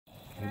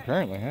It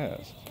apparently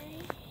has.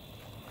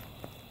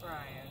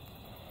 Brian.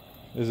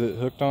 Is it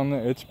hooked on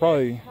there? It's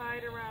probably... It's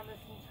tied around this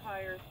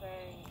entire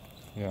thing.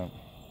 Yeah.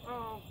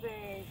 Oh,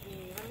 baby.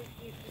 Let me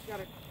see if you've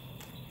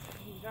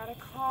got a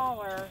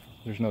collar.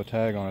 There's no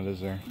tag on it,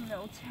 is there?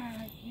 No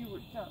tag. You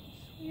were dumb,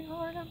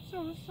 sweetheart. I'm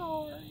so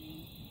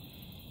sorry.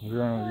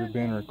 You're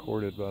being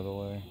recorded, by the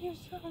way. You're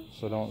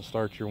so don't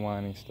start your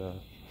whiny stuff.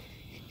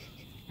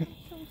 I'm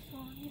so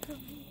sorry,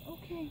 honey.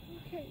 Okay.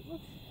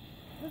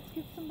 Let's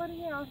get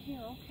somebody out here,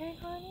 okay,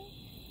 honey?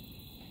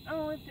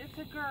 Oh, it's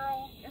a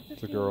girl.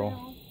 It's a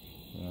girl.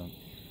 Yeah.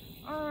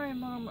 All right,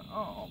 Mama.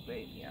 Oh,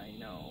 baby, I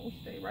know.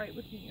 Stay right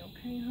with me,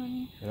 okay,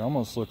 honey? It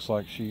almost looks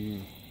like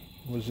she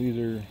was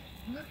either...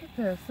 Look at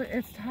this.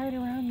 It's tied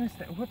around this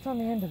thing. What's on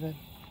the end of it?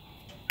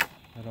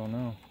 I don't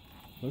know.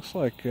 Looks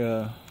like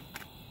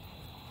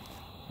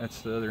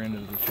that's the other end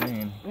of the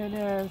chain. It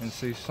is. And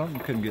see, something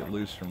couldn't get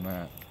loose from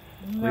that.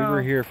 No. Leave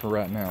her here for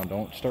right now.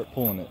 Don't start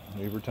pulling it.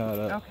 Leave her tied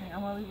up. Okay,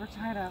 I'm going to leave her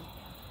tied up.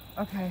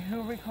 Okay,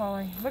 who are we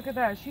calling? Look at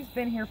that. She's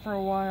been here for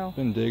a while.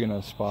 Been digging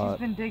a spot.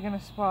 She's been digging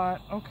a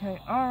spot. Okay.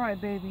 All right,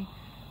 baby.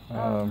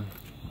 I'm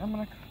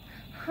going to...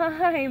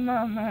 Hi,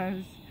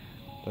 mamas.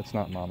 That's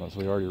not Mama's.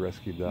 We already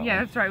rescued that one.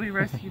 Yeah, that's right. We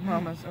rescued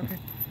Mama's. Okay.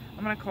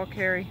 I'm going to call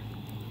Carrie.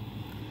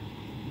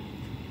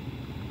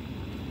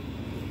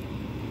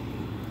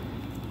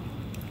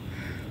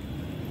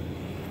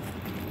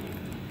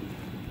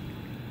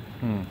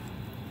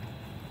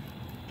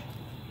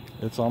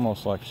 It's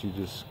almost like she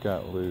just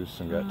got loose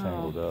and got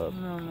tangled up.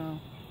 No.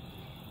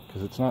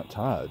 Because it's not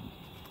tied.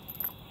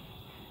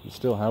 But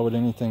still, how would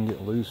anything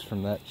get loose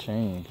from that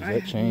chain?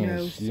 Because that chain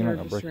is... You're not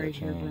going to break that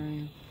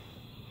chain.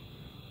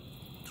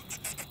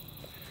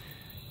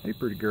 Hey,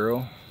 pretty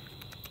girl.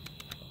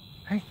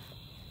 Hey.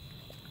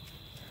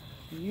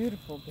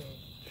 Beautiful, babe.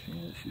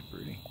 She's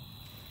pretty.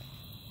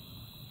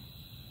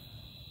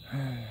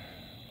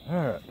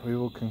 Alright, we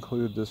will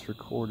conclude this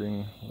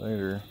recording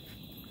later.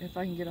 If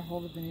I can get a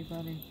hold of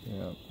anybody.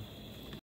 Yeah.